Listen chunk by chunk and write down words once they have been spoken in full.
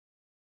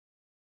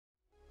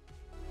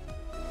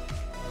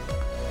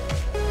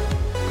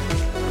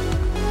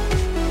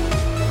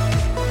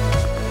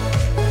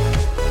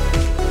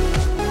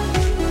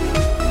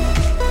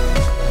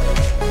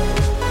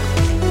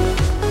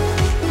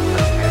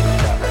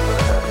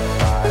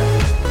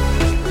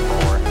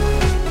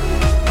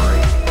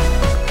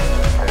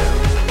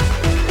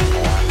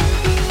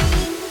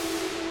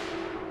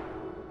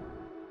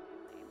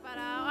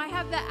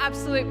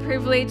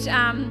privilege.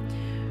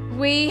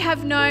 We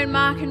have known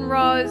Mark and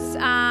Roz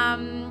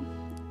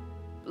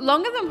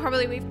longer than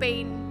probably we've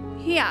been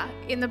here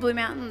in the Blue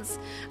Mountains.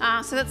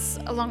 So that's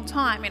a long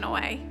time in a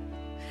way.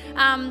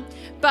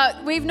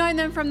 But we've known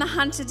them from the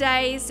Hunter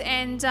days,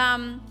 and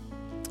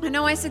I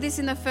know I said this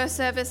in the first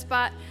service,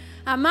 but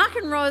Mark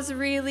and Roz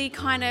really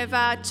kind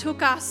of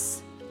took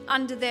us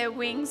under their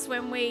wings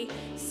when we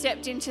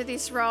stepped into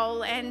this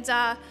role. And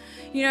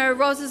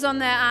Roz is on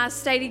the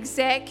state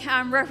exec,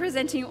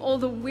 representing all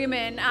the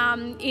women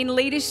in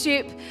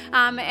leadership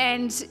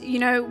and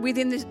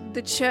within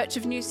the Church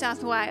of New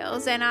South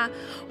Wales. And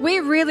we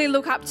really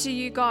look up to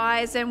you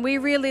guys, and we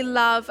really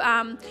love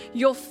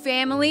your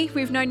family.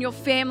 We've known your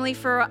family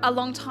for a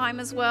long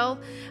time as well,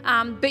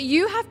 but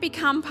you have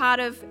become part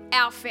of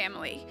our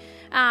family,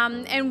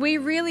 and we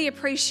really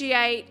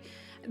appreciate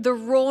the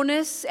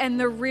rawness and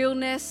the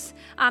realness.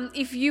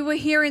 If you were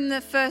here in the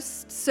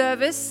first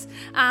service,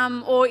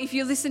 or if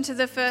you listened to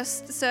the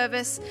first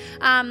service,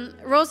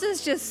 Roz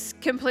is just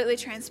completely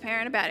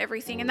transparent about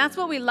everything, and that's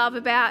what we love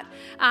about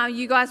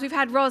you guys. We've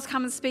had Roz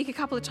come and speak a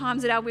couple of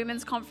times at our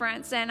women's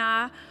conference, and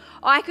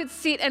I could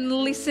sit and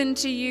listen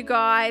to you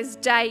guys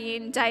day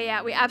in, day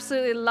out. We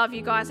absolutely love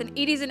you guys, and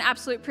it is an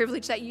absolute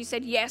privilege that you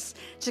said yes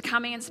to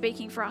coming and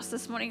speaking for us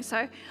this morning. So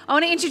I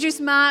want to introduce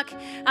Mark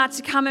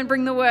to come and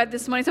bring the word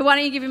this morning. So why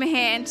don't you give him a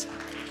hand?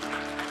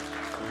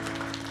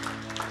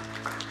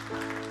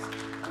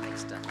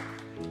 Thanks, Dan.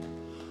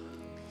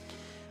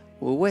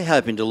 Well, we're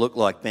hoping to look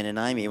like Ben and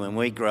Amy when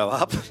we grow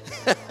up.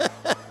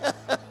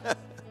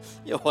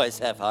 You always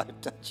have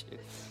hope, don't you?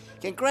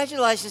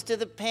 Congratulations to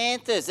the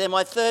Panthers. They're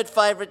my third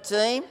favourite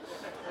team,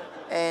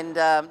 and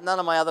none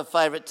of my other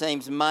favourite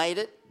teams made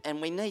it, and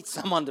we need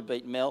someone to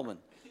beat Melbourne.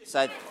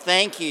 So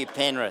thank you,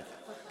 Penrith.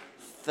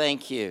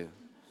 Thank you.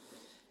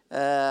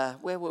 Where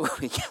will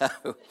we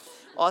go?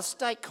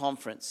 State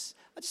conference.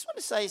 I just want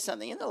to say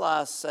something. In the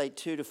last, say,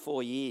 2 to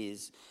 4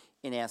 years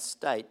in our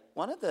state,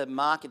 one of the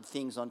marked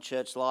things on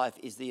church life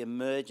is the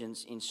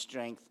emergence in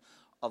strength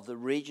of the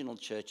regional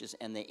churches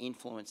and the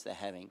influence they're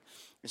having.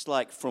 It's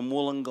like from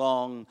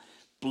Wollongong,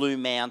 Blue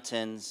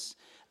Mountains,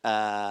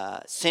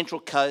 Central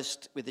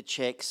Coast with the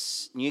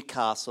Czechs,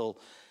 Newcastle,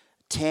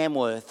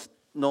 Tamworth,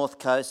 North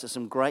Coast. There's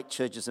some great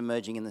churches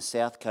emerging in the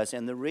South Coast,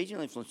 and the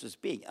regional influence is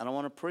big. And I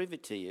want to prove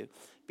it to you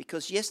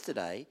because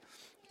yesterday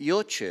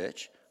your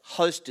church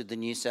hosted the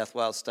New South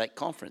Wales State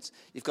Conference.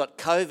 You've got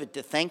COVID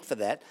to thank for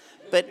that.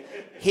 But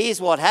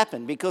here's what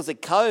happened. Because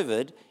of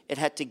COVID, it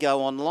had to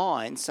go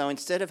online. So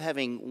instead of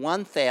having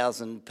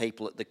 1,000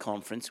 people at the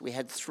conference, we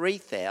had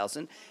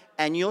 3,000,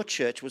 and your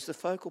church was the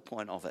focal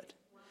point of it.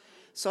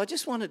 So I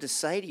just wanted to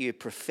say to you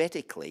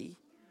prophetically,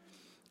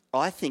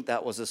 I think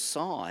that was a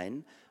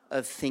sign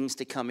of things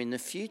to come in the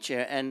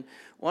future. And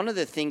one of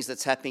the things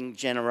that's happening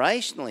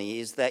generationally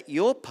is that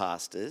your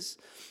pastors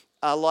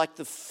are like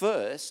the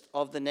first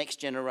of the next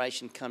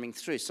generation coming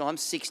through. So I'm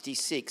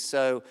 66,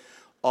 so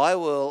I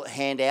will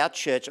hand our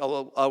church,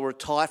 I'll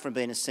retire from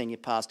being a senior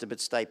pastor but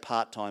stay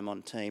part-time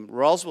on team.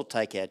 Roz will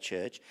take our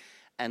church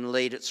and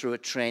lead it through a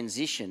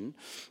transition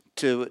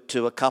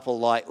to a couple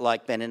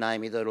like Ben and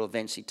Amy that will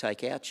eventually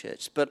take our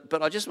church.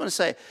 But I just want to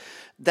say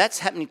that's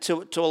happening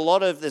to a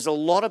lot of, there's a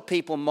lot of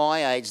people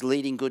my age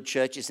leading good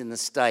churches in the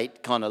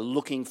state kind of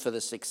looking for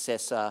the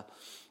successor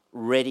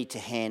ready to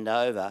hand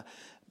over.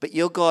 But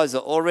you guys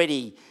are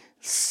already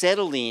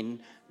settled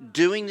in,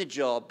 doing the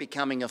job,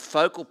 becoming a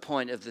focal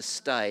point of the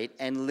state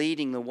and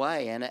leading the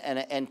way.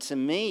 And to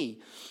me,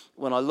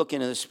 when I look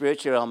into the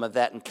spiritual realm of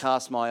that and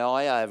cast my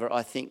eye over,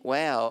 I think,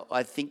 wow,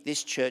 I think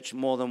this church,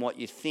 more than what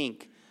you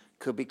think,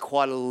 could be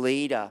quite a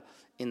leader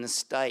in the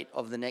state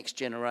of the next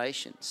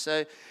generation.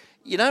 So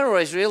you don't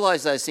always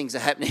realise those things are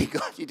happening.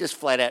 You're just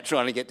flat out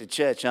trying to get to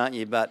church, aren't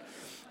you?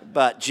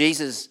 But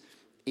Jesus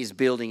is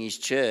building his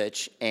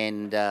church,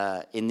 and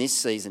in this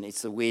season,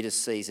 it's the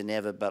weirdest season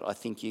ever, but I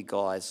think you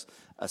guys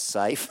are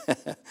safe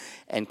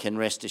and can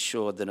rest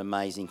assured that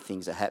amazing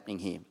things are happening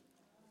here.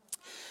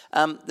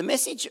 The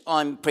message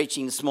I'm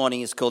preaching this morning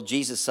is called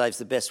Jesus Saves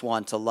the Best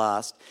Wine to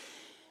Last.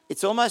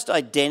 It's almost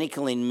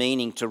identical in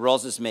meaning to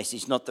Roz's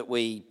message, not that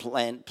we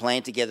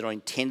planned together or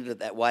intended it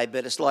that way,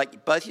 but it's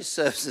like both your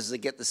services that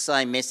get the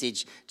same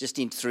message just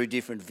through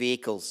different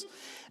vehicles.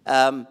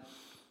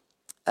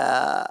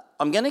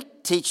 I'm going to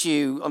teach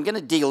you, I'm going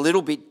to dig a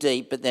little bit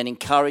deep, but then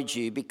encourage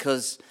you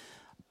because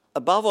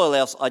above all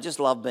else, I just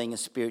love being a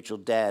spiritual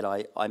dad.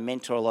 I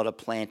mentor a lot of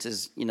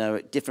planters,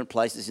 at different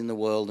places in the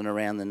world and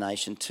around the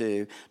nation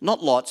too.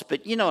 Not lots,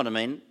 but you know what I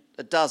mean,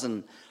 a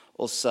dozen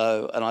or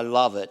so, and I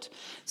love it.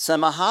 So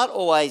my heart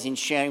always in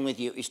sharing with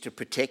you is to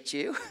protect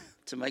you,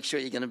 to make sure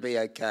you're going to be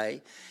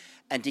okay,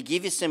 and to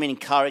give you some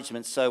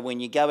encouragement so when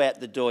you go out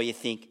the door you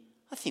think,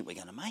 I think we're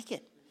going to make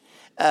it.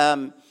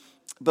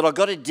 But I've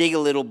got to dig a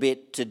little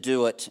bit to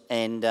do it,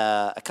 and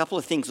a couple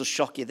of things will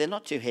shock you. They're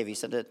not too heavy,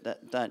 so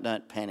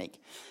don't panic.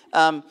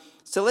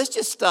 So let's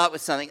just start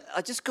with something.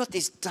 I just got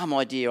this dumb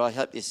idea. I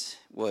hope this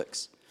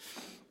works.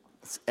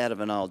 It's out of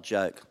an old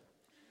joke.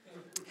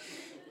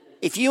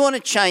 If you want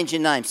to change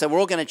your name, so we're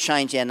all going to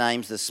change our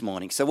names this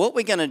morning. So what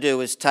we're going to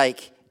do is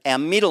take our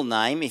middle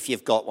name, if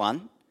you've got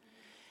one,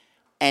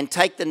 and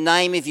take the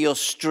name of your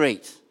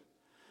street,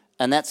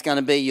 and that's going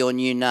to be your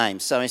new name.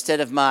 So instead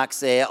of Mark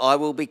Sayre, I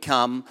will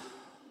become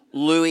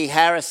Louis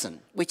Harrison,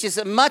 which is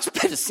a much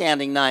better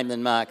sounding name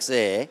than Mark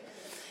Sayre.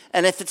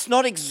 And if it's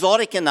not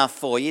exotic enough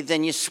for you,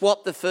 then you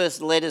swap the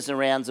first letters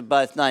around of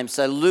both names.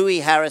 So Louis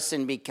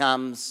Harrison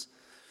becomes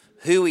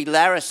Huey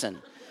Larrison,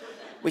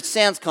 which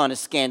sounds kind of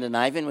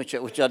Scandinavian, which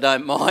I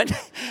don't mind.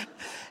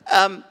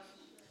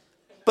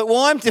 But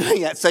why I'm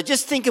doing that, so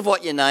just think of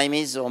what your name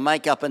is, or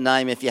make up a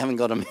name if you haven't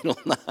got a middle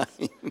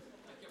name.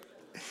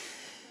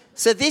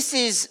 So this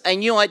is a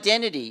new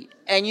identity,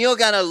 and you're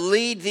going to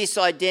lead this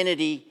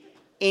identity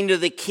into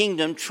the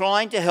kingdom,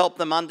 trying to help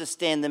them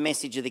understand the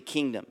message of the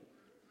kingdom.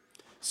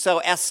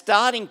 So our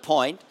starting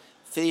point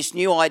for this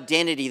new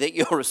identity that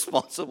you're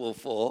responsible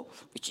for,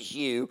 which is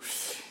you,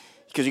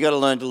 because you've got to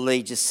learn to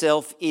lead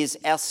yourself, is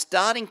our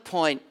starting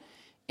point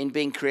in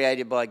being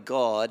created by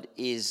God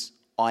is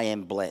I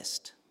am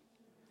blessed.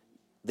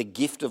 The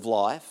gift of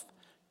life,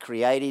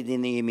 created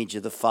in the image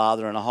of the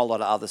Father, and a whole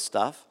lot of other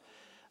stuff.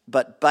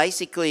 But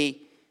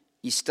basically,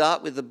 you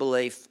start with the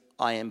belief,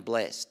 I am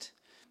blessed.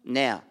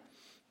 Now,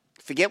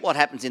 forget what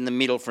happens in the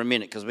middle for a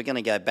minute, because we're going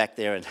to go back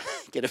there and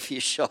get a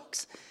few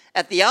shocks.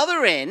 At the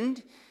other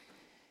end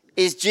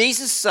is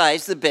Jesus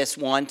saves the best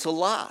wine to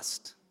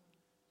last.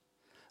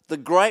 The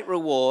great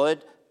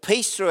reward,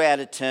 peace throughout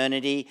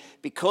eternity.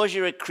 Because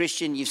you're a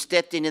Christian, you've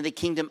stepped into the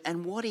kingdom,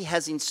 and what he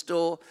has in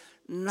store,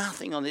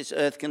 nothing on this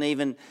earth can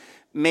even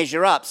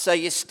measure up. So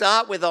you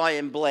start with I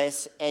am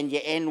blessed and you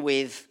end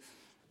with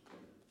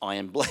I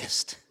am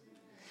blessed.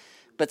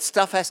 But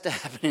stuff has to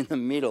happen in the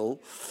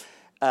middle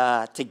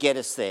to get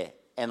us there.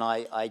 And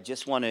I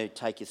just want to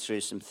take you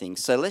through some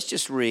things. So let's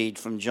just read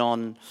from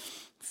John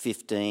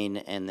 15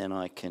 and then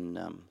I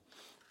can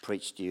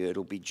preach to you.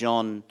 It'll be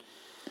John,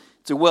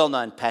 it's a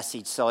well-known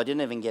passage, so I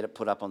didn't even get it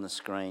put up on the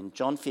screen.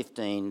 John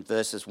 15,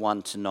 verses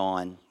 1 to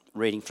 9,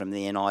 reading from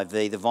the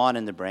NIV, the vine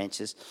and the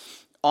branches.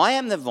 I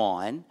am the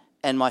vine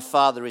and my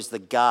Father is the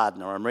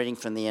gardener. I'm reading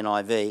from the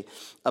NIV.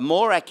 A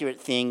more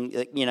accurate thing,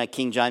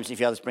 King James and a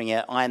few others bring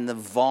out, I am the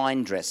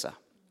vine dresser.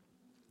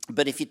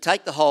 But if you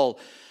take the whole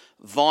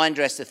vine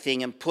dresser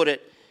thing and put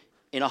it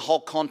in a whole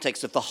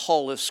context of the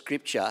whole of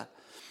Scripture,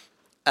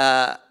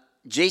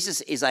 Jesus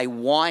is a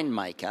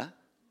winemaker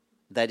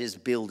that is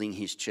building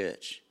his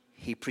church.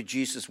 He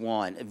produces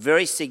wine.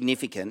 Very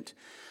significant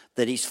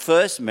that his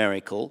first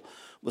miracle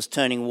was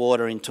turning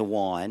water into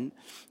wine,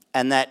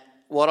 and that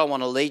what I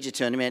want to lead you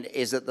to in a minute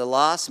is that the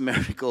last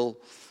miracle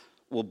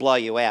will blow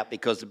you out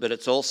but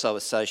it's also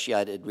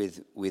associated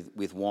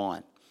with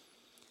wine.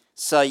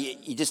 So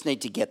you just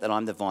need to get that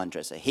I'm the vine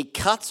dresser. He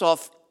cuts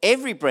off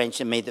every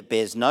branch in me that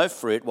bears no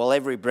fruit, while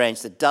every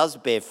branch that does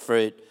bear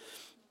fruit,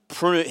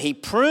 he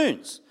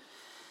prunes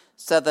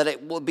so that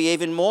it will be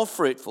even more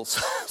fruitful.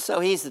 So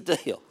here's the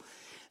deal.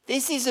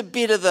 This is a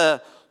bit of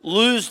the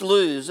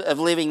lose-lose of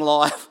living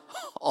life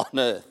on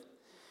earth.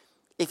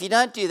 If you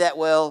don't do that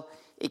well,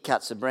 it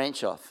cuts the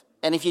branch off.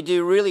 And if you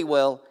do really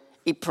well,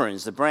 it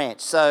prunes the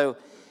branch. So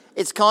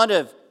it's kind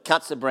of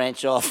cuts the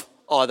branch off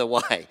either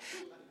way,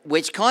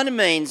 which kind of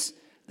means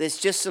there's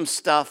just some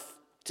stuff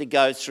to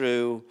go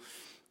through.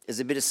 There's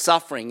a bit of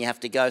suffering you have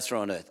to go through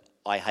on earth.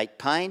 I hate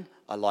pain.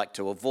 I like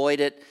to avoid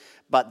it.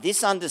 But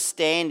this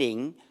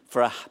understanding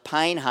for a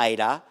pain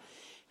hater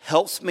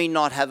helps me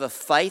not have a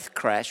faith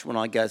crash when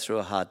I go through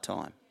a hard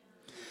time.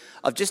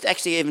 I've just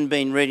actually even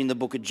been reading the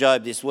book of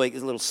Job this week.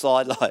 There's a little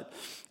sidelight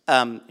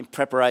in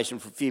preparation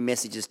for a few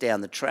messages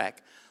down the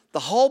track. The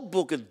whole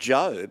book of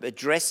Job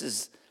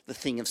addresses the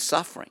thing of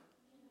suffering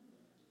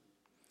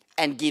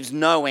and gives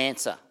no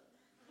answer.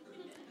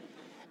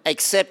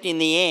 Except in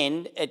the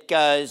end, it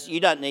goes, you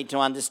don't need to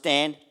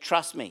understand,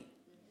 trust me.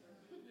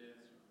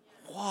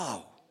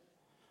 Whoa.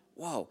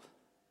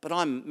 But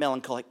I'm a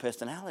melancholic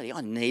personality. I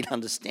need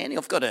understanding.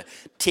 I've got to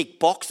tick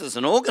boxes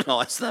and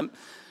organise them.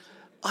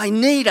 I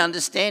need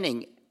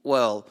understanding.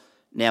 Well,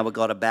 now we've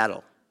got a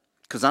battle.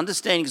 Because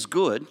understanding is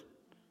good.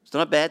 It's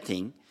not a bad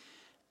thing.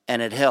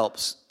 And it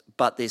helps.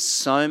 But there's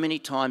so many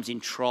times in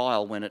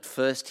trial when it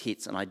first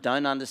hits and I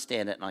don't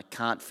understand it and I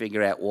can't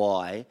figure out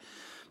why,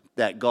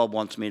 that God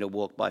wants me to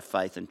walk by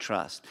faith and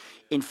trust.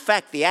 In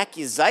fact, the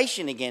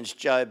accusation against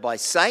Job by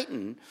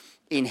Satan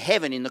in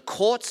heaven, in the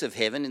courts of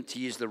heaven, and to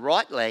use the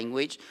right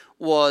language,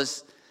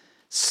 was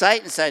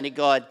Satan saying to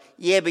God,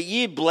 yeah, but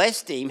you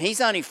blessed him. He's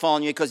only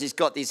following you because he's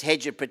got this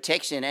hedge of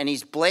protection and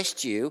he's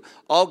blessed you.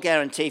 I'll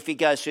guarantee if he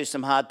goes through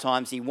some hard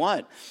times, he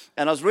won't.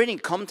 And I was reading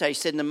commentary, he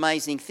said an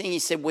amazing thing. He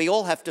said, we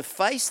all have to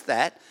face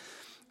that.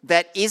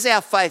 That is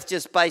our faith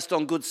just based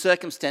on good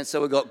circumstance? So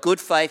we've got good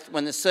faith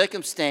when the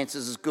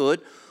circumstances is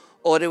good,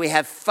 or do we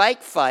have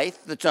fake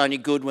faith that's only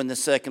good when the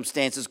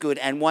circumstance is good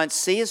and won't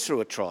see us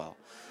through a trial?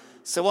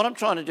 So what I'm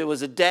trying to do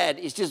as a dad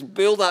is just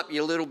build up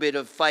your little bit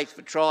of faith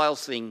for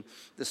trials thing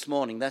this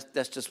morning.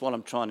 That's just what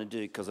I'm trying to do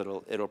because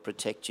it'll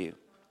protect you.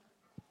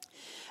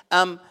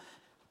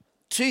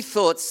 Two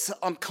thoughts.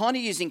 I'm kind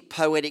of using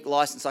poetic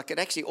license. I could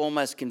actually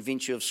almost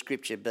convince you of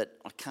Scripture, but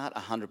I can't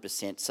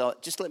 100%. So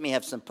just let me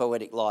have some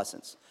poetic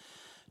license.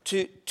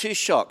 Two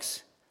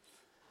shocks.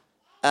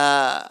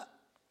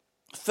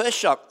 First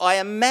shock, I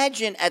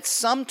imagine at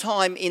some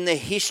time in the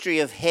history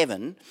of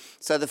heaven,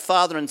 so the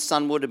Father and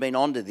Son would have been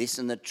onto this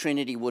and the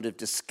Trinity would have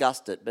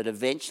discussed it, but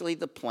eventually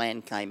the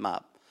plan came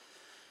up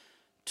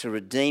to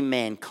redeem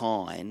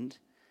mankind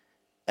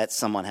that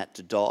someone had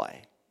to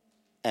die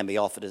and be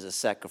offered as a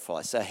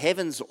sacrifice. So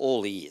heaven's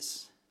all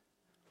ears.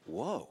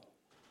 Whoa,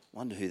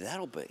 wonder who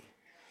that'll be.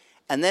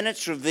 And then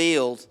it's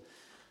revealed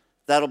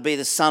that'll be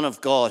the Son of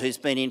God who's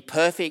been in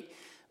perfect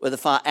with the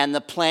Father, and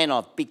the plan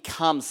of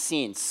becomes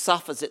sin,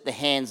 suffers at the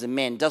hands of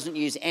men, doesn't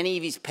use any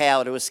of his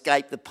power to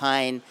escape the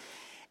pain,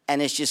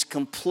 and is just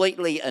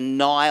completely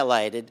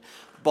annihilated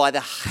by the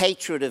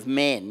hatred of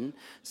men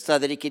so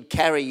that he could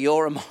carry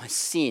your and my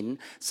sin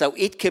so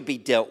it could be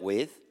dealt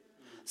with,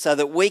 so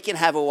that we can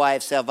have a way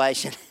of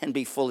salvation and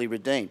be fully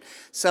redeemed.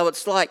 So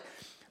it's like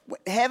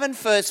when heaven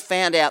first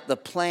found out the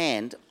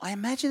plan, I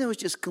imagine there was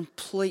just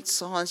complete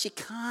silence. You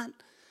can't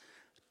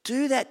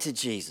do that to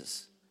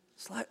Jesus.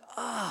 It's like,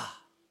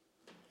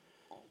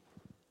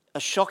 a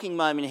shocking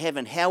moment in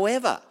heaven.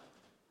 However,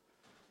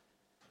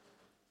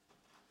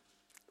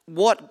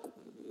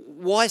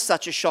 why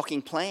such a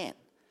shocking plan?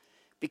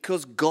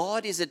 Because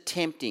God is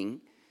attempting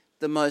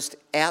the most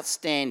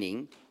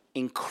outstanding,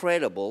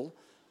 incredible,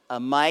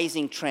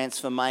 amazing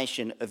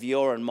transformation of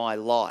your and my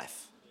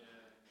life.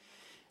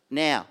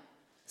 Now,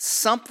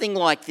 something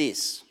like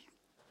this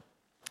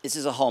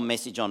is a whole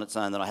message on its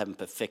own that I haven't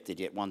perfected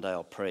yet. One day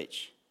I'll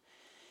preach.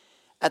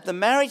 At the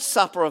marriage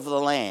supper of the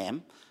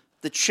Lamb,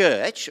 the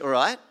church, all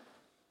right?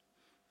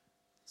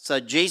 So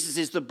Jesus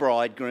is the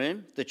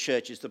bridegroom, the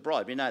church is the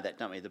bride. We know that,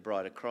 don't we? The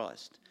bride of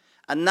Christ.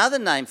 Another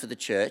name for the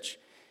church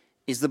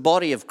is the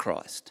body of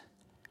Christ.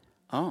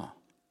 Oh,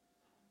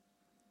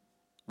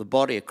 the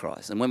body of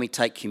Christ. And when we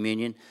take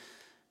communion,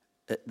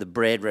 the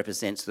bread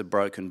represents the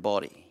broken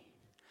body.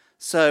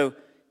 So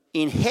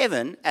in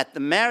heaven, at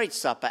the marriage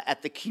supper,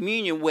 at the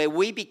communion where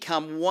we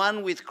become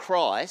one with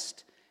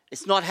Christ,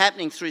 it's not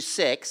happening through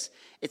sex,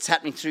 it's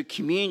happening through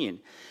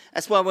communion.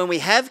 That's why when we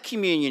have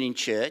communion in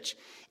church,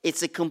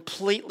 it's a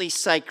completely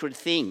sacred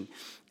thing.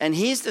 And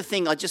here's the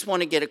thing I just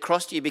want to get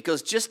across to you,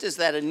 because just as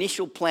that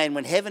initial plan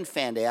when heaven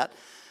found out,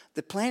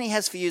 the plan he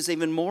has for you is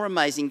even more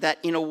amazing, that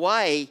in a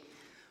way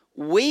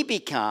we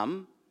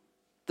become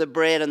the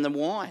bread and the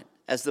wine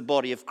as the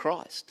body of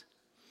Christ.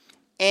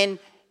 And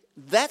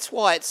that's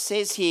why it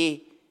says here,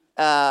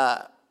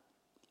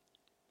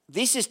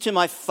 this is to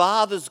my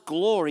Father's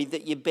glory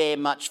that you bear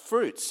much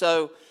fruit.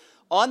 So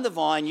I'm the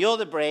vine, you're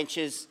the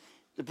branches.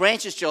 The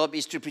branch's job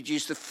is to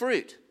produce the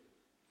fruit.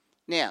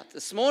 Now,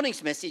 this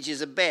morning's message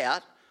is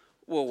about,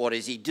 well, what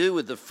does he do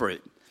with the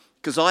fruit?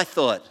 Because I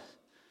thought,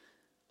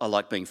 I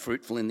like being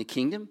fruitful in the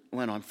kingdom.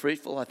 When I'm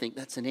fruitful, I think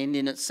that's an end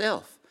in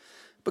itself.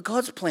 But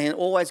God's plan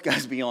always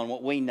goes beyond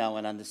what we know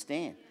and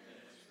understand.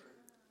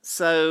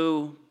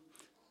 So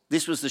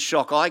this was the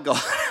shock I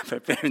got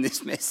preparing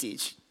this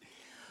message.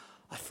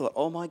 I thought,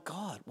 oh my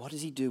God, what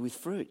does he do with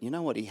fruit? You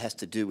know what he has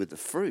to do with the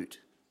fruit?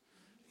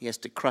 He has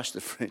to crush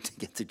the fruit to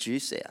get the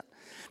juice out.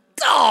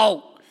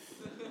 Oh!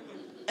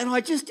 And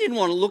I just didn't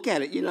want to look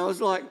at it, you know. It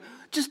was like,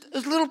 just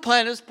as little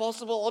plain as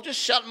possible. I'll just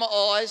shut my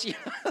eyes, you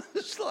know.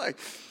 It's like,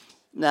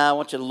 no, I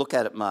want you to look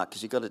at it, Mark,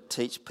 because you've got to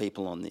teach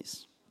people on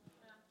this.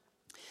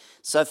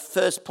 So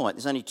first point,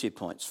 there's only 2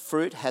 points.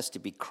 Fruit has to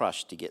be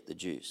crushed to get the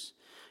juice.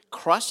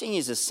 Crushing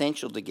is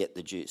essential to get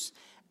the juice.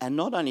 And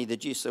not only the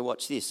juice, so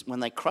watch this. When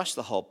they crush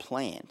the whole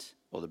plant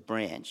or the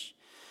branch,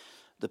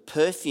 the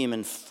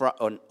perfume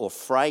or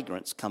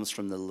fragrance comes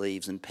from the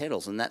leaves and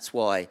petals. And that's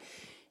why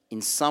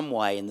in some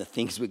way in the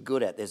things we're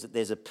good at,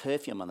 there's a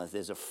perfume on us,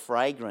 there's a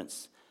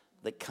fragrance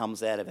that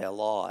comes out of our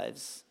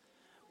lives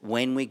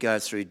when we go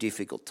through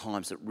difficult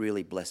times that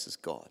really blesses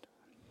God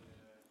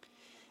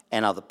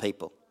and other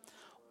people.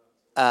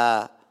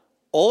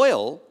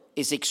 Oil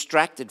is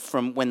extracted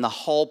from when the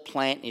whole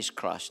plant is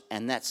crushed,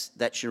 and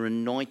that's your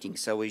anointing.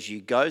 So as you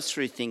go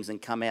through things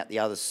and come out the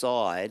other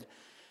side,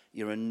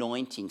 your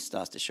anointing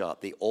starts to show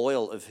up, the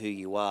oil of who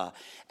you are.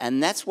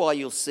 And that's why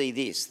you'll see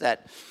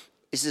that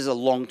this is a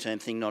long-term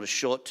thing, not a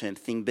short-term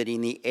thing, but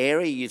in the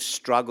area you've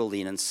struggled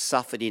in and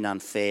suffered in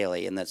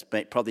unfairly, and that's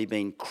probably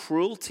been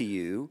cruel to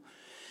you,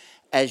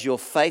 as your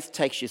faith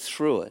takes you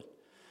through it,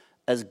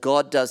 as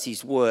God does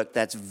his work,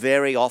 that's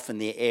very often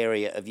the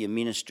area of your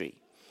ministry.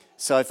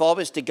 So if I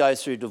was to go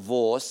through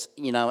divorce,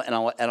 you know, and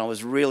I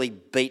was really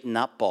beaten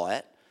up by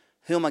it,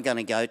 who am I going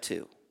to go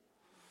to?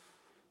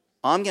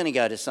 I'm going to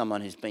go to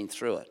someone who's been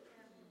through it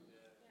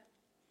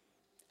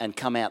and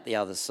come out the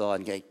other side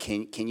and go,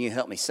 can you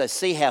help me? So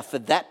see how for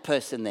that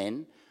person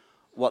then,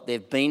 what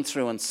they've been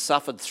through and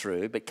suffered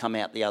through, but come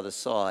out the other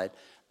side,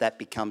 that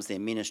becomes their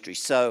ministry.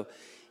 So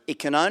it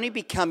can only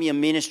become your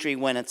ministry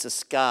when it's a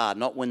scar,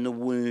 not when the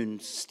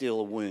wound's still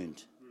a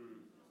wound.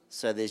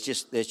 So there's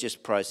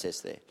just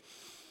process there.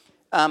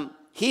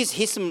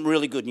 Here's some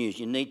really good news.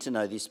 You need to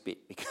know this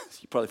bit because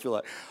you probably feel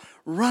like,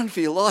 run for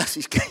your lives.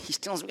 He's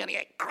telling us we're going to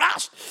get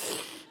crushed.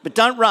 But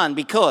don't run,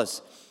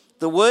 because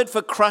the word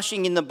for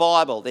crushing in the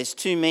Bible, there's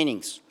two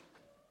meanings.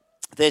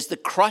 There's the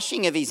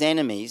crushing of his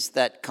enemies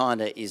that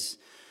kind of is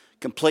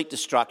complete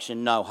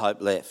destruction, no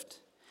hope left.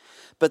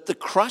 But the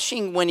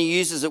crushing, when he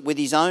uses it with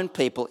his own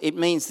people, it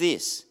means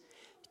this: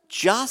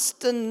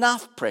 just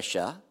enough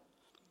pressure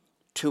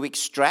to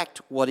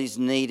extract what is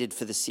needed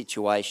for the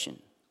situation.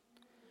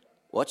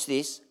 Watch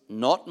this,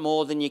 not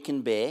more than you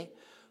can bear.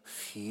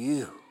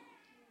 Phew.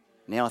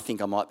 Now I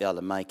think I might be able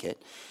to make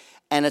it.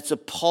 And it's a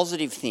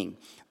positive thing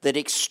that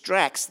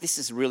extracts, this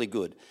is really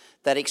good,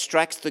 that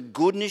extracts the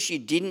goodness you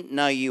didn't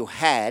know you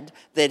had,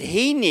 that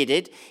he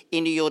knitted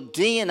into your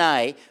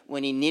DNA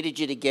when he knitted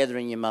you together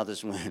in your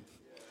mother's womb.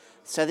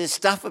 So there's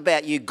stuff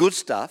about you, good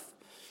stuff,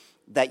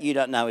 that you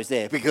don't know is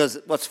there. Because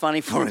what's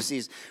funny for us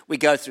is we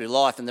go through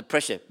life and the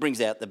pressure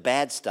brings out the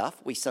bad stuff.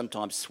 We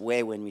sometimes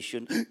swear when we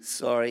shouldn't.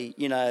 Sorry,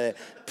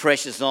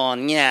 pressure's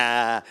on,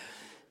 yeah.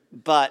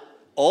 But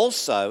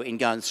also in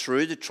going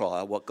through the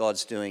trial, what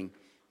God's doing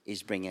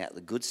is bringing out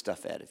the good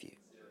stuff out of you.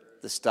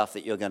 The stuff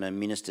that you're going to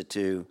minister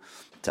to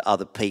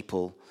other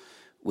people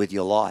with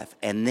your life.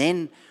 And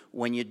then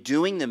when you're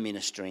doing the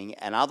ministering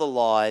and other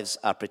lives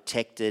are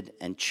protected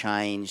and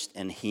changed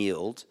and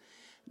healed,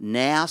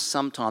 now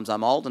sometimes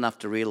I'm old enough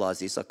to realise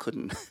this. I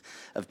couldn't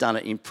have done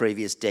it in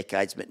previous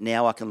decades, but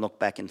now I can look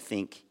back and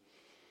think,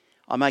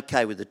 I'm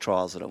okay with the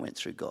trials that I went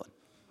through, God.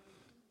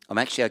 I'm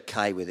actually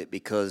okay with it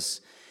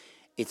because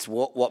it's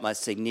what my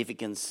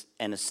significance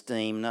and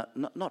esteem,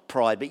 not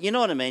pride, but you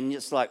know what I mean?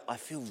 It's like I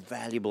feel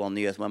valuable on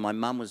the earth. When my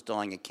mum was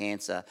dying of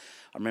cancer,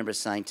 I remember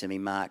saying to me,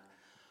 Mark,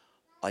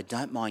 I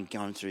don't mind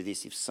going through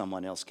this if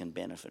someone else can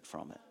benefit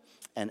from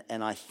it.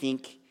 And I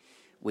think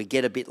we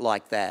get a bit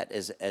like that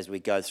as we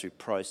go through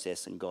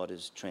process and God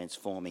is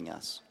transforming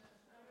us.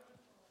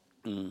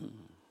 I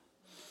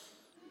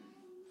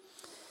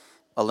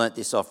learnt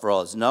this off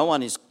Roz.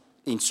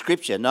 In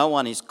Scripture, no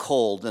one is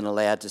called and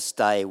allowed to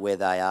stay where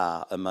they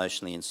are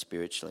emotionally and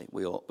spiritually.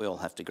 We all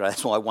have to grow.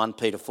 That's why 1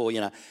 Peter 4,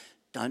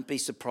 don't be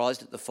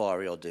surprised at the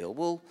fiery ordeal.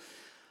 Well,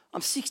 I'm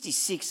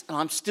 66 and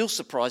I'm still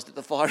surprised at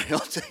the fiery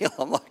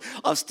ordeal.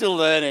 I'm still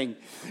learning.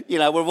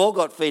 We've all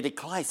got feet of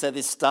clay, so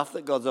there's stuff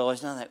that God's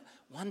always known that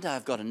one day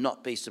I've got to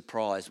not be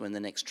surprised when the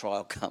next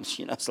trial comes.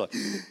 It's like,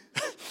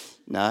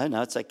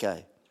 no, it's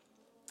okay.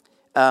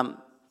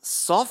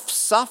 Soft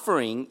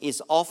suffering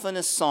is often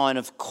a sign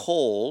of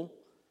call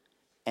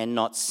and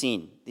not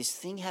sin. This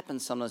thing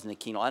happens sometimes in the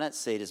kingdom. I don't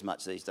see it as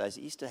much these days.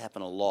 It used to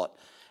happen a lot.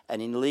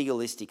 And in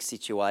legalistic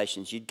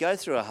situations, you'd go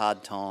through a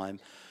hard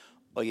time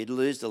or you'd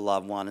lose a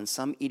loved one and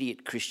some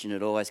idiot Christian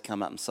would always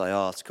come up and say,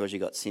 oh, it's because you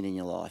got sin in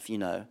your life,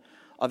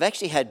 I've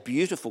actually had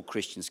beautiful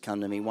Christians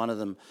come to me. One of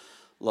them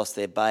lost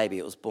their baby.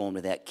 It was born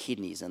without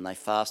kidneys and they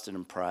fasted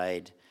and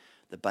prayed.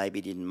 The baby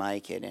didn't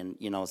make it. And,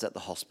 I was at the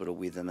hospital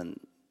with them and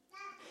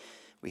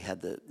we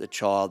had the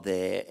child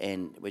there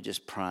and we're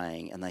just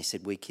praying and they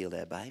said, we killed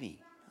our baby.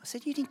 I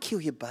said, you didn't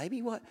kill your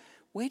baby? What?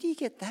 Where do you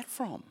get that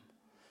from?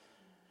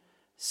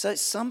 So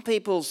some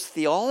people's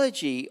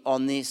theology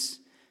on this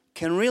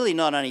can really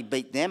not only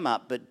beat them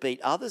up, but beat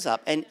others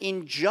up. And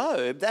in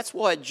Job, that's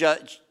why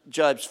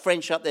Job's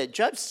French up there.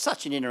 Job's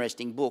such an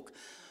interesting book,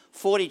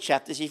 40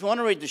 chapters. If you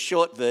want to read the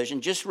short version,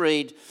 just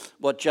read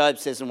what Job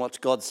says and what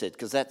God said,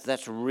 because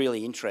that's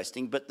really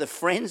interesting. But the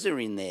friends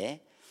are in there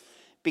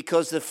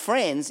because the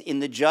friends in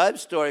the Job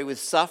story with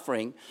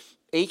suffering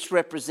each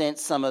represent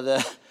some of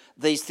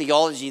these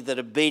theology that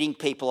are beating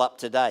people up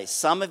today.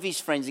 Some of his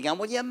friends are going,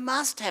 well, you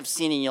must have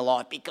sin in your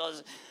life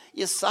because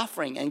you're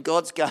suffering. And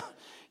God's going,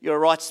 you're a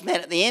righteous man.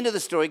 At the end of the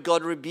story,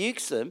 God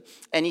rebukes them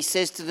and he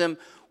says to them,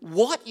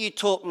 what you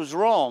taught was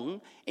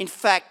wrong. In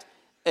fact,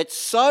 it's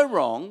so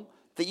wrong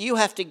that you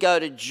have to go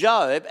to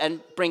Job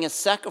and bring a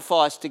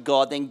sacrifice to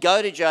God, then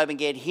go to Job and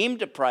get him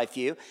to pray for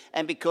you.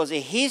 And because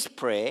of his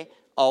prayer,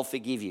 I'll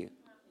forgive you.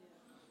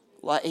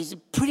 Like, he's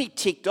pretty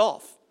ticked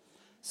off.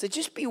 So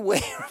just be aware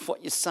of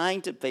what you're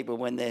saying to people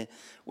when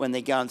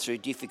they're going through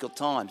difficult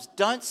times.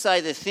 Don't say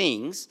the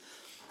things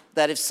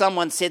that if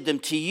someone said them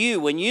to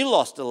you when you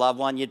lost a loved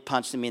one, you'd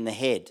punch them in the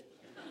head.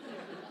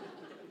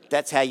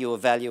 That's how you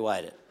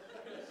evaluate it.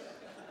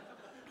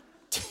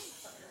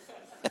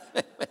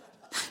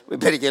 We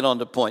better get on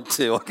to point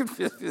 2. I can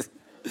feel this.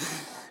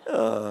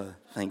 Oh,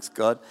 thanks,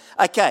 God.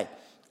 Okay,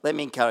 let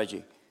me encourage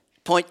you.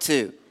 Point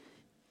 2.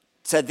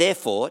 So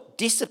therefore,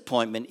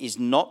 disappointment is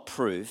not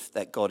proof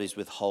that God is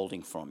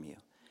withholding from you.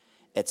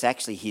 It's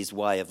actually his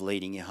way of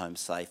leading you home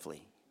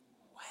safely.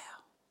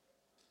 Wow.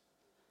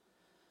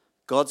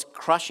 God's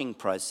crushing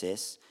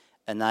process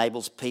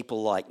enables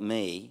people like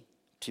me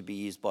to be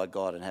used by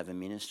God and have a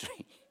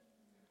ministry.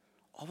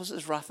 I was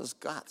as rough as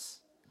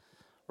guts.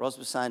 Ros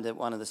was saying to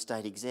one of the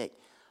state exec,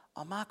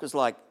 Mark was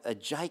like a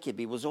Jacob.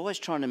 He was always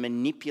trying to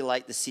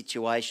manipulate the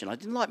situation. I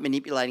didn't like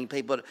manipulating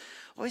people, but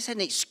I always had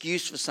an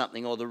excuse for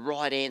something or the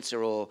right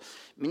answer or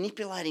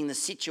manipulating the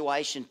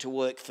situation to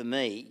work for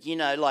me.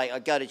 Like I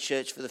go to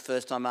church for the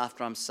first time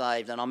after I'm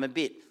saved and I'm a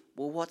bit,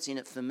 well, what's in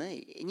it for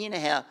me? And you know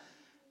how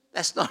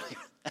that's not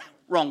a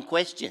wrong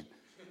question.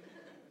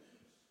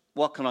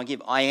 What can I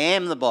give? I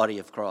am the body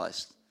of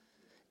Christ.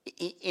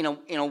 In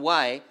a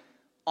way,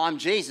 I'm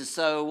Jesus,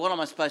 so what am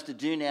I supposed to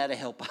do now to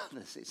help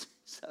others?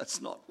 So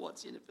it's not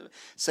what's in it for me.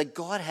 So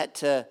God had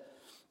to,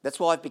 that's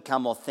why I've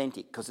become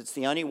authentic, because it's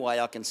the only way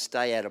I can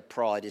stay out of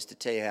pride is to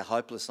tell you how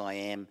hopeless I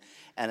am,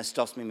 and it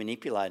stops me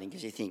manipulating,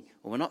 because you think,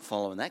 well, we're not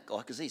following that guy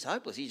because he's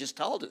hopeless. He just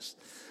told us.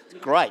 It's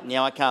great.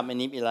 Now I can't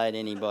manipulate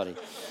anybody.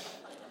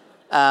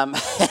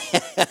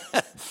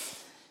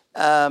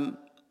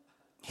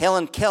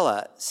 Helen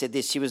Keller said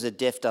this. She was a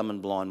deaf, dumb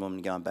and blind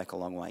woman going back a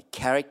long way.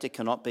 Character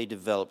cannot be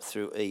developed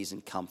through ease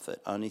and comfort.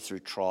 Only through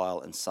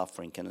trial and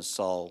suffering can a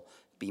soul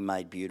be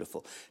made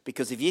beautiful.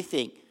 Because if you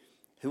think,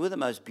 who are the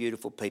most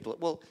beautiful people?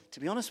 Well, to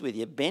be honest with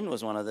you, Ben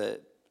was one of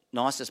the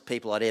nicest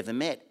people I'd ever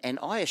met. And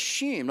I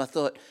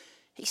thought,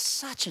 he's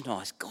such a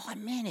nice guy.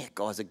 Man, that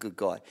guy's a good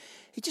guy.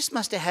 He just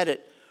must have had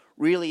it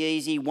really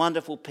easy,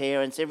 wonderful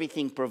parents,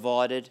 everything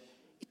provided.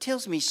 He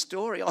tells me his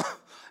story.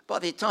 By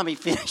the time he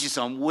finishes,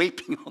 I'm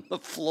weeping on the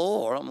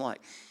floor. I'm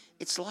like,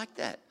 it's like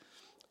that.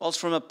 I was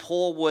from a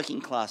poor working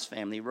class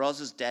family.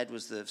 Roz's dad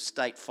was the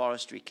state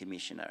forestry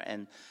commissioner,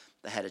 and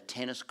they had a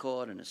tennis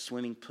court and a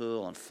swimming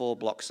pool on 4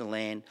 blocks of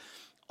land.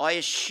 I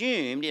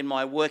assumed in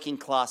my working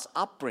class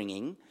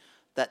upbringing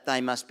that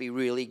they must be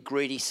really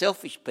greedy,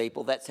 selfish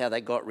people. That's how they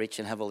got rich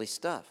and have all this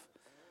stuff.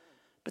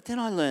 But then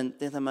I learned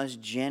they're the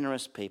most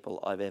generous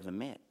people I've ever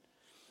met.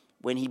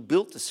 When he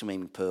built the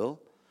swimming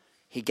pool,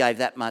 he gave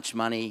that much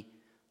money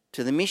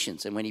to the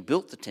missions. And when he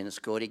built the tennis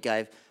court, he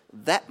gave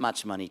that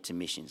much money to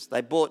missions. They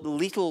bought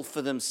little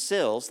for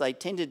themselves. They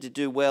tended to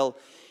do well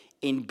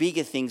in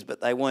bigger things,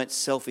 but they weren't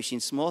selfish in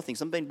small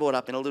things. I've been brought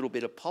up in a little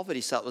bit of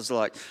poverty, so it was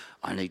like,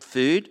 I need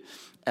food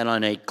and I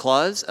need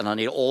clothes and I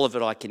need all of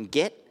it I can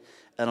get,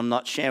 and I'm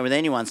not sharing with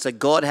anyone. So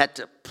God had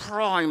to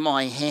pry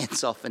my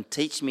hands off and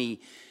teach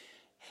me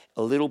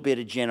a little bit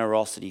of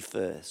generosity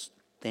first,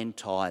 then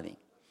tithing,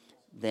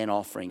 then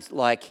offerings.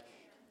 Like,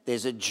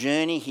 there's a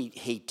journey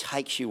he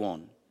takes you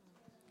on.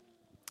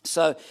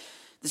 So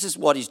this is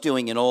what he's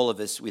doing in all of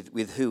us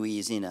with who he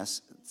is in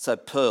us. So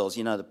pearls,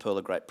 you know the pearl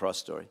of great price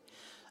story.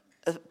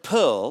 A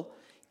pearl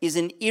is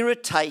an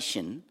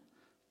irritation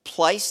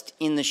placed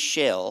in the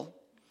shell.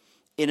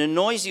 It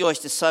annoys the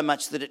oyster so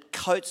much that it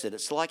coats it.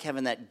 It's like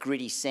having that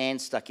gritty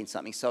sand stuck in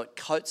something, so it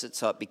coats it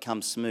so it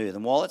becomes smooth.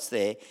 And while it's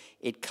there,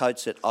 it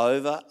coats it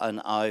over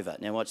and over.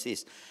 Now watch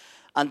this.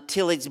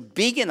 Until it's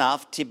big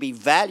enough to be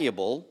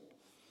valuable,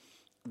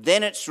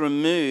 then it's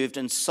removed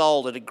and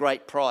sold at a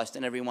great price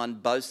and everyone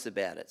boasts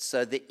about it.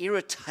 So the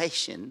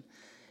irritation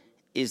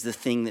is the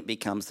thing that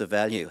becomes the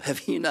value.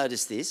 Have you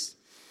noticed this?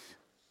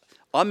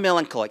 I'm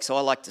melancholic, so I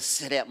like to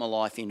set out my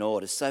life in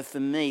order. So for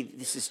me,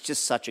 this is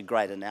just such a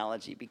great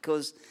analogy,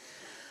 because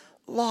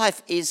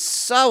life is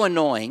so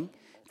annoying,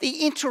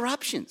 the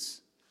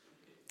interruptions.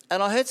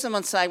 And I heard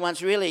someone say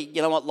once, really,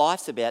 you know what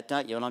life's about,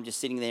 don't you? And I'm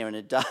just sitting there in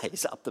a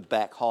daze up the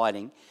back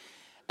hiding.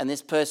 And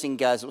this person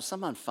goes, well,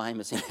 someone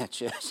famous in our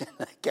church, and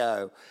they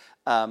go,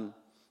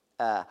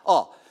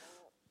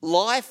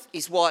 life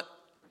is what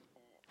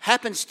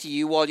happens to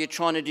you while you're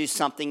trying to do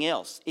something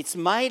else. It's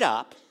made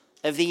up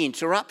of the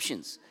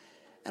interruptions.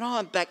 And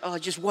I'm back, I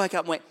just woke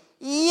up and went,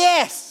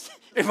 yes!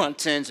 Everyone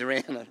turns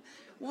around. And,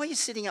 why are you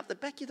sitting up the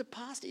back? You're the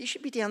pastor. You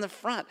should be down the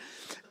front.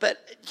 But,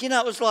 you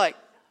know, it was like,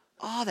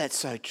 oh, that's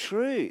so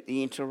true,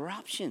 the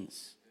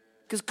interruptions.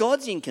 Because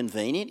God's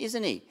inconvenient,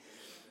 isn't he?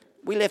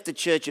 We left a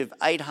church of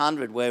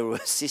 800 where we were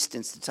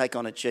assistants to take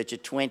on a church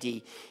of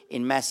 20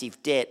 in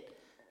massive debt,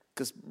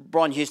 because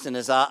Brian Houston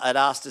had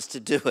asked us to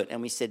do it,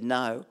 and we said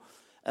no.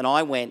 And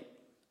I went,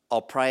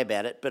 I'll pray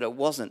about it, but it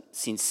wasn't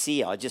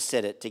sincere. I just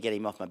said it to get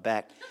him off my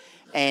back.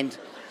 And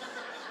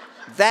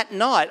that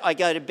night I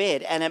go to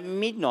bed, and at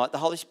midnight the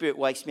Holy Spirit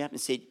wakes me up and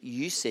said,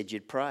 you said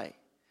you'd pray.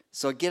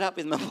 So I get up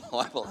with my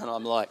Bible and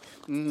I'm like,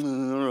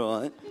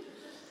 all right.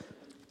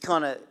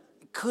 Kind of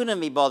couldn't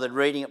be bothered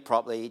reading it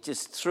properly.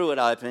 Just threw it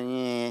open.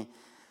 Yeah.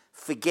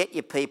 Forget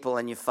your people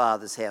and your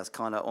father's house.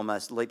 Kind of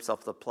almost leaps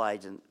off the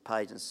page and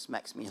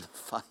smacks me in the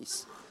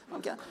face.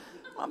 I'm going,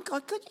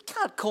 you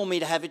can't call me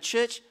to have a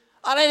church.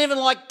 I don't even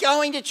like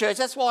going to church.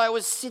 That's why I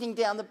was sitting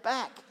down the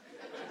back.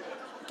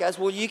 He goes,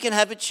 well, you can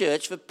have a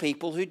church for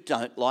people who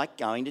don't like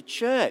going to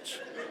church.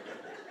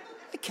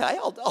 Okay,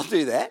 I'll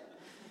do that.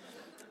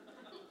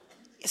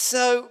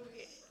 So,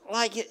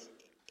 like,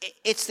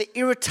 it's the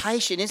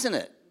irritation, isn't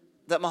it,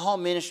 that my whole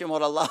ministry and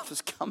what I love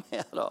has come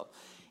out of.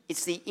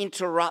 It's the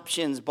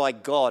interruptions by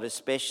God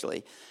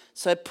especially.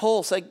 So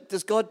Paul,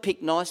 does God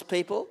pick nice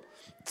people?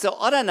 So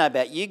I don't know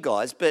about you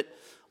guys, but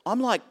I'm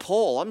like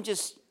Paul. I'm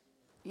just,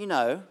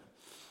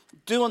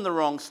 doing the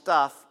wrong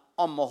stuff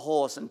on my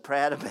horse and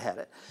proud about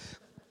it.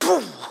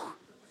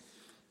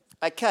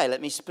 Okay,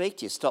 let me speak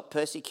to you. Stop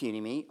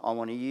persecuting me. I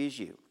want to use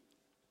you.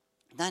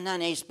 No,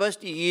 you're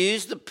supposed to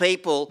use the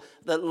people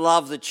that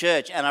love the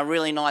church and are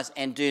really nice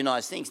and do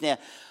nice things. Now,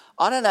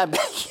 I don't know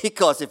about you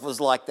guys if it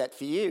was like that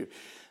for you,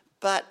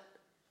 but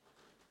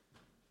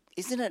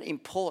isn't it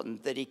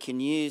important that he can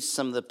use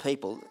some of the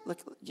people? Look,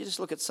 you just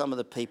look at some of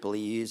the people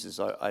he uses.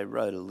 I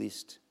wrote a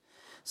list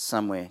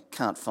somewhere.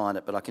 Can't find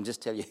it, but I can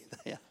just tell you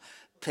they are.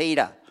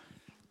 Peter,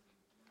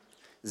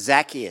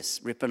 Zacchaeus,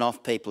 ripping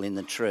off people in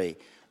the tree.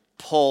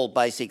 Paul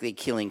basically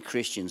killing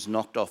Christians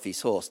knocked off his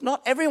horse.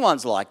 Not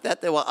everyone's like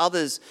that. There were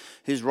others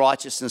whose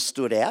righteousness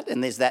stood out,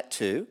 and there's that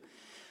too.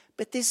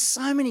 But there's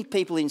so many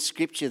people in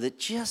Scripture that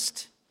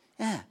just,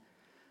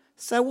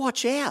 so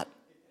watch out.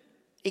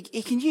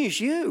 He can use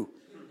you.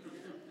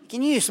 He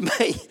can use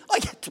me. I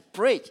get to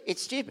preach.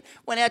 It's stupid.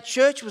 When our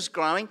church was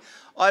growing,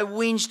 I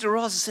whinged to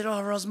Roz. I said,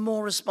 Roz,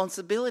 more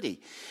responsibility.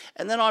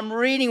 And then I'm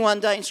reading one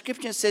day in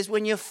Scripture, it says,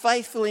 when you're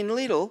faithful in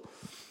little,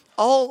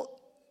 I'll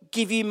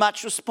give you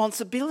much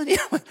responsibility.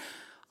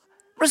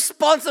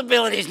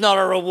 Responsibility is not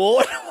a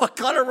reward. What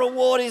kind of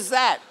reward is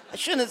that? I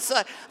shouldn't say.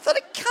 I thought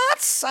it can't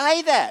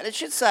say that. It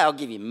should say I'll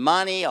give you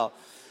money or,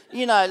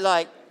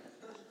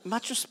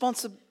 much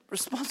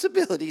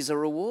responsibility is a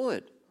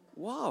reward.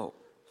 Whoa.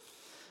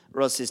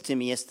 Roz says to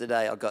me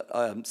yesterday,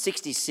 I'm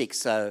 66,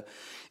 so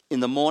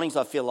in the mornings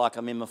I feel like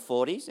I'm in my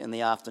 40s. In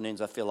the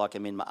afternoons I feel like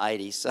I'm in my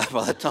 80s. So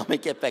by the time I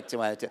get back to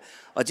my hotel,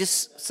 I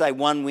just say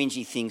one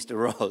whingy things to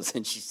Roz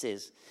and she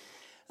says,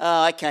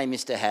 okay,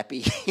 Mr.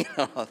 Happy.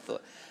 I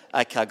thought,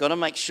 okay, I've got to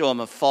make sure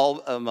my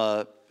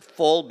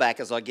fallback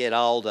as I get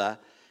older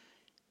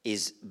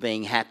is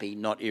being happy,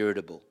 not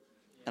irritable.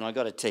 And I've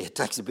got to tell you, it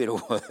takes a bit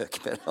of work,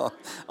 but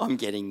I'm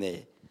getting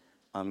there.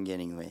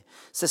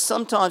 So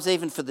sometimes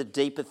even for the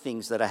deeper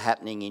things that are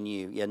happening in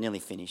you, nearly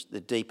finished,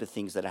 the deeper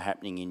things that are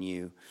happening in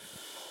you,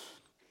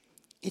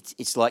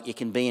 it's like you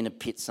can be in a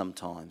pit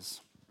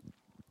sometimes. I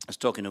was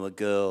talking to a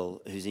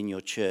girl who's in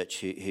your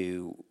church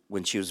who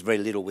when she was very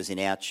little, was in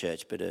our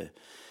church, but her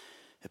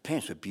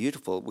parents were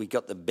beautiful. We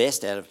got the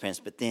best out of her parents,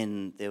 but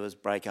then there was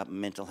breakup and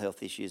mental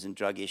health issues and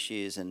drug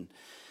issues and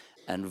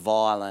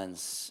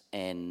violence,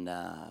 and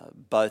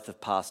both have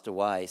passed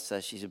away.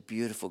 So she's a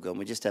beautiful girl, and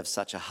we just have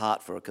such a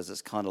heart for her because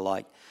it's kind of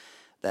like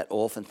that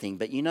orphan thing.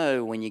 But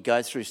when you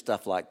go through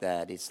stuff like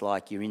that, it's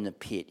like you're in the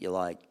pit. You're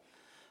like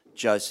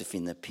Joseph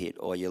in the pit,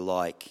 or you're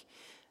like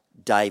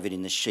David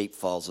in the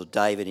sheepfolds, or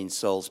David in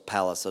Saul's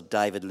palace, or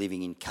David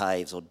living in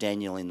caves, or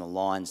Daniel in the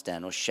lion's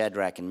den, or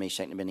Shadrach and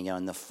Meshach and Abednego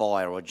in the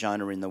fire, or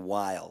Jonah in the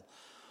whale,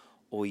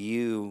 or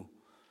you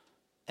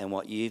and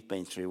what you've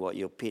been through, what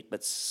your pit.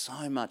 But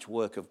so much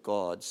work of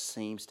God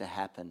seems to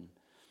happen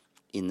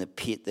in the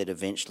pit that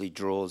eventually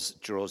draws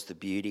the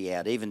beauty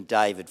out. Even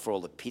David, for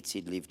all the pits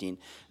he'd lived in,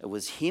 it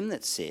was him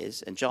that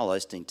says, and Joel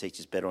Osteen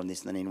teaches better on this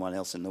than anyone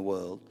else in the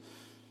world.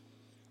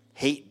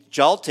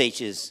 Joel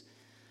teaches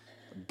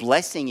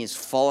blessing is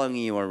following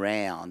you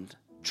around,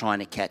 trying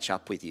to catch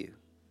up with you.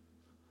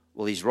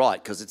 Well, he's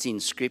right, because it's in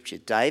Scripture.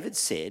 David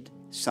said,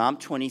 Psalm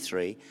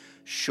 23,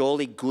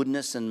 surely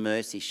goodness and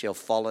mercy shall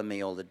follow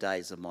me all the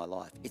days of my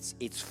life.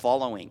 It's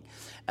following.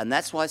 And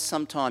that's why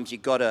sometimes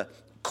you've got to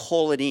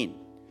call it in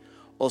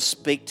or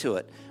speak to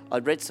it. I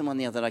read someone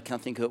the other day, I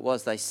can't think who it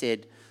was, they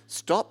said,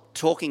 stop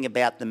talking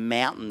about the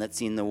mountain that's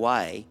in the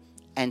way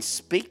and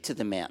speak to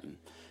the mountain.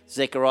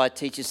 Zechariah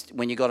teaches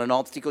when you've got an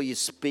obstacle, you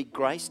speak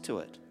grace to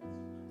it.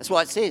 That's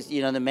why it says,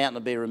 the mountain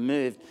will be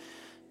removed.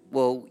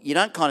 Well, you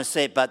don't kind of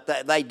see it, but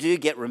they do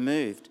get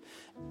removed.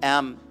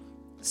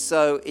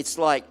 So it's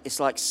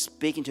like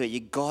speaking to it.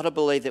 You've got to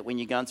believe that when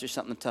you're going through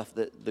something tough,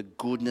 that the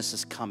goodness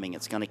is coming.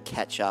 It's going to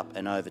catch up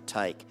and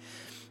overtake.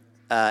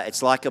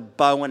 It's like a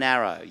bow and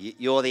arrow.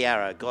 You're the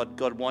arrow.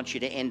 God wants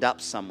you to end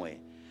up somewhere.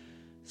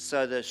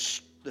 So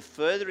the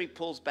further he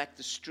pulls back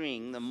the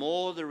string, the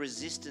more the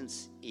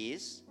resistance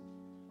is,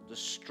 the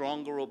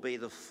stronger will be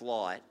the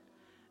flight,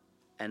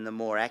 and the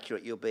more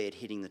accurate you'll be at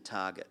hitting the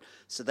target.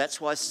 So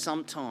that's why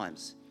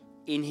sometimes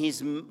in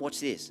his, watch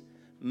this,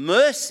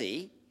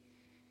 mercy,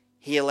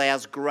 he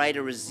allows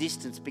greater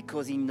resistance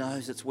because he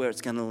knows it's where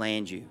it's going to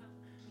land you.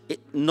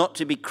 Not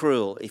to be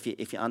cruel, if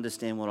you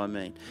understand what I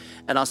mean.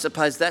 And I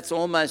suppose that's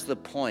almost the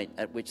point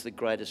at which the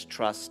greatest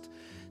trust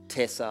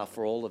tests are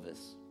for all of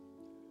us.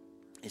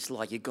 It's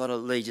like you've got to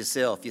lead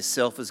yourself.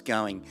 Yourself is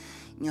going,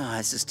 no,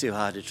 this is too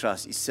hard to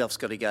trust. Yourself's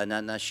got to go,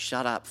 no,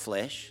 shut up,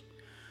 flesh.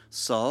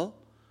 Soul,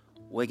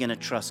 we're going to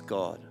trust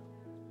God.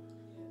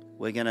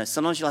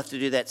 Sometimes you'll have to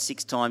do that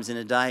 6 times in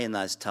a day in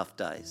those tough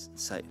days.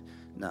 Say,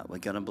 no, we're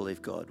going to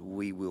believe God.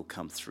 We will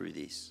come through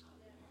this.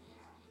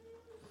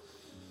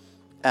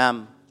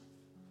 One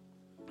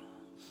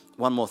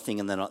more thing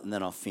and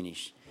then I'll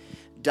finish.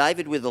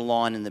 David with the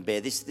lion and the bear.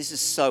 This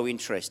is so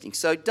interesting.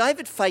 So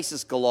David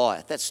faces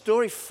Goliath. That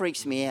story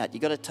freaks me out.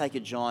 You've got to take a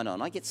giant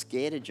on. I get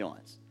scared of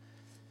giants.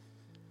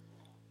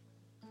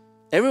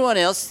 Everyone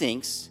else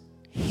thinks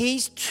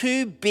he's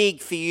too big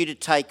for you to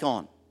take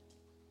on.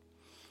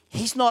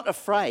 He's not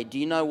afraid. Do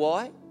you know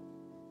why?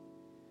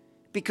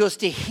 Because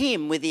to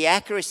him, with the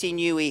accuracy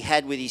he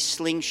had with his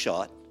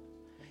slingshot,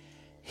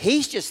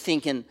 he's just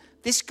thinking,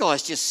 this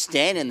guy's just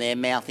standing there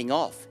mouthing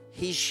off.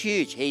 He's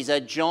huge. He's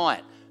a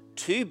giant.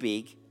 Too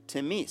big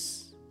to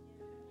miss.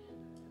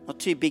 Not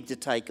too big to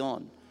take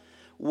on.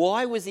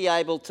 Why was he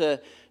able to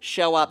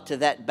show up to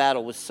that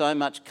battle with so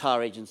much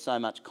courage and so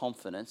much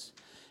confidence?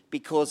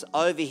 Because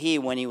over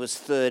here when he was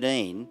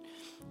 13,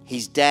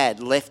 his dad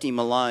left him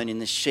alone in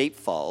the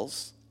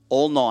sheepfolds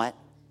all night,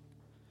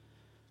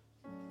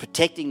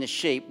 protecting the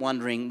sheep,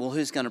 wondering, well,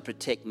 who's going to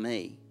protect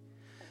me?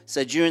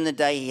 So during the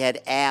day, he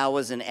had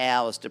hours and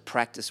hours to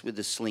practice with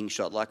the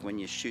slingshot, like when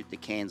you shoot the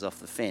cans off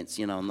the fence,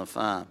 on the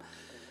farm.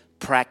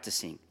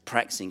 Practicing,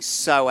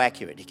 so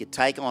accurate. He could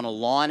take on a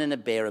lion and a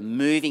bear, a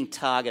moving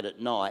target at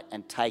night,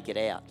 and take it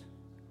out.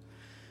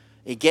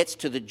 He gets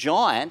to the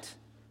giant,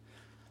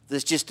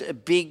 there's just a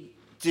big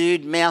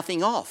dude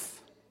mouthing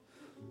off.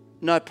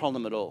 No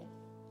problem at all.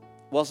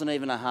 Wasn't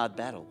even a hard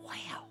battle.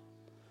 Wow.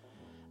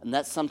 And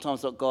that's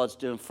sometimes what God's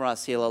doing for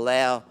us. He'll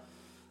allow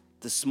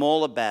the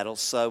smaller battles,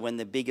 so when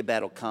the bigger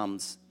battle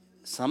comes,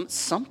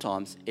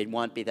 sometimes it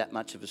won't be that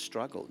much of a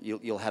struggle.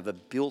 You'll have a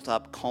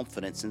built-up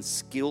confidence and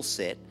skill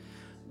set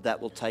that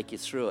will take you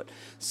through it.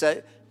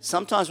 So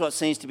sometimes what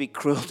seems to be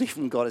cruelty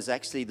from God is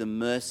actually the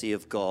mercy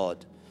of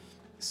God,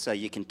 so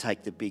you can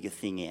take the bigger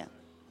thing out.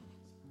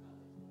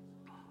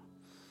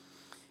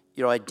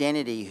 Your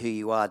identity, who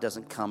you are,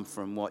 doesn't come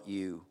from what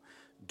you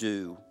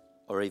do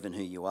or even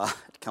who you are.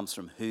 It comes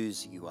from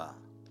whose you are.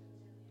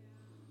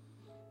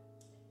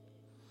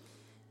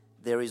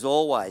 There is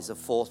always a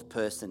fourth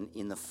person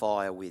in the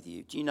fire with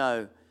you. Do you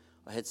know,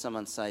 I heard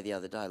someone say the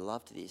other day, I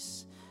loved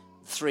this,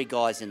 3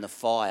 guys in the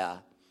fire.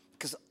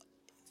 Because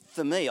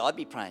for me, I'd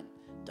be praying,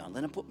 don't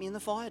let them put me in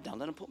the fire, don't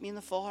let them put me in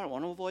the fire. I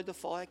want to avoid the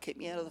fire, keep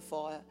me out of the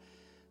fire.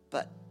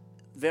 But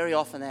very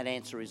often that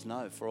answer is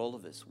no for all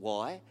of us.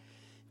 Why?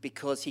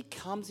 Because he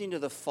comes into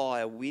the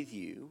fire with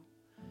you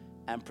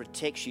and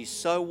protects you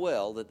so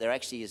well that there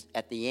actually is,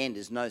 at the end,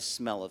 is no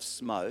smell of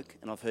smoke.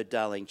 And I've heard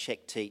Darlene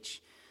Check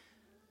teach,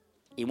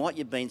 in what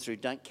you've been through,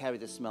 don't carry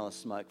the smell of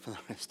smoke for the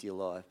rest of your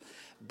life.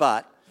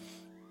 But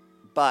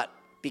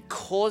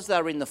because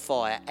they were in the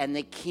fire and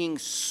the king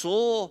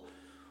saw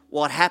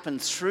what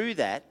happened through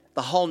that,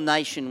 the whole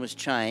nation was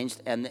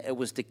changed and it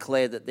was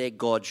declared that their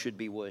God should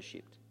be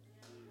worshipped.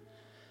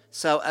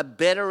 So a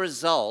better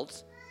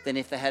result than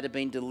if they had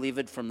been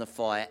delivered from the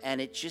fire.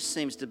 And it just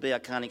seems to be, I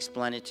can't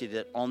explain it to you,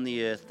 that on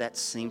the earth, that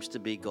seems to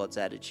be God's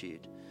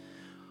attitude.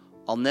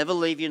 I'll never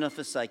leave you nor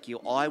forsake you.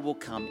 I will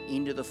come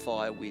into the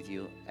fire with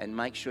you and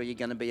make sure you're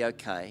going to be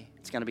okay.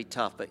 It's going to be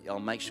tough, but I'll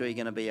make sure you're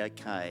going to be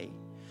okay.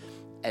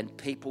 And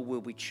people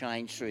will be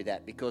changed through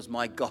that, because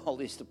my goal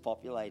is to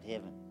populate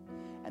heaven.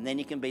 And then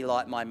you can be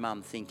like my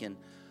mum, thinking,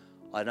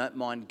 I don't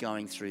mind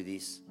going through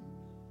this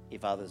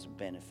if others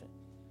benefit.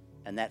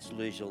 And that's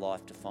lose your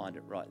life to find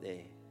it right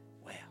there.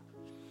 Wow.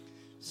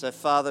 So,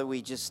 Father,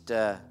 we just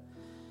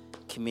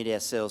commit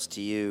ourselves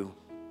to you.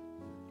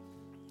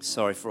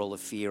 Sorry for all the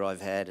fear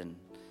I've had and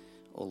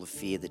all the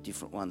fear that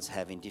different ones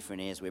have in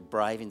different areas. We're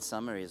brave in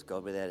some areas,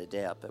 God, without a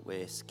doubt, but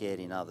we're scared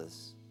in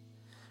others.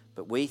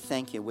 But we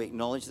thank you. We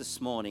acknowledge this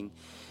morning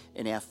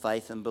in our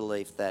faith and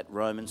belief that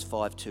Romans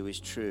 5:2 is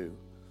true,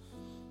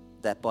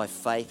 that by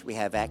faith we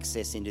have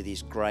access into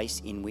this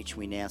grace in which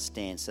we now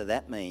stand. So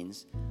that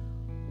means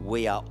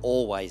we are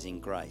always in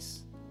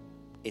grace.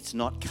 It's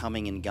not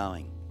coming and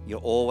going. You're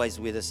always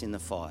with us in the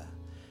fire.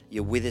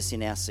 You're with us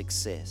in our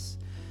success.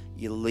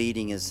 You're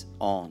leading us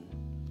on.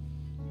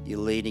 You're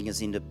leading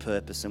us into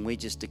purpose. And we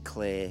just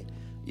declare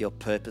your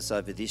purpose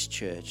over this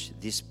church,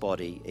 this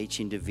body, each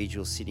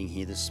individual sitting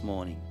here this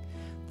morning,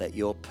 that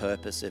your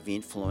purpose of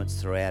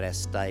influence throughout our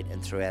state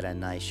and throughout our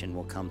nation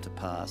will come to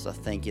pass. I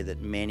thank you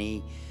that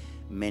many,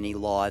 many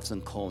lives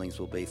and callings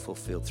will be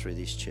fulfilled through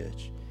this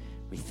church.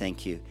 We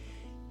thank you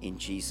in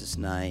Jesus'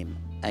 name.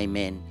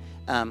 Amen.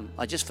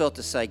 I just felt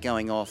to say,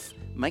 going off,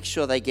 make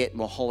sure they get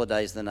more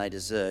holidays than they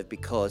deserve,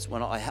 because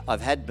when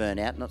I've had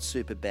burnout, not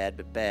super bad,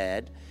 but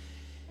bad.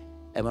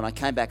 And when I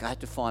came back, I had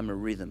to find my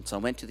rhythm. So I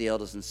went to the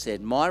elders and said,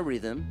 my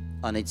rhythm,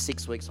 I need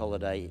 6 weeks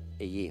holiday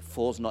a year.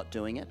 4's not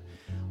doing it.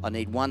 I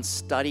need 1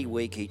 study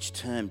week each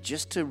term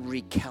just to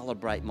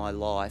recalibrate my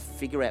life,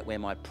 figure out where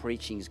my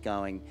preaching's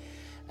going,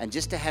 and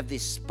just to have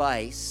this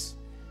space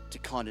to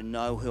kind of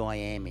know who I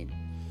am in.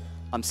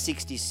 I'm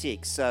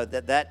 66, so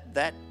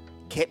that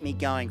kept me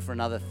going for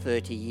another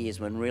 30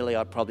 years when really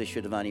I probably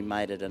should have only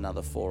made it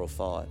another 4 or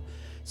 5.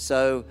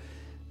 So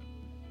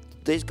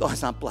these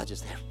guys aren't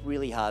bludgers, they're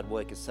really hard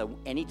workers. So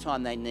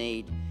anytime they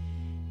need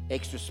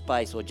extra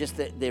space or just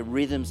their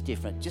rhythm's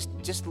different,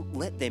 just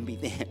let them be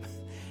them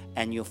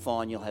and you'll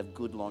find you'll have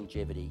good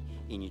longevity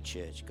in your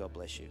church. God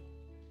bless you.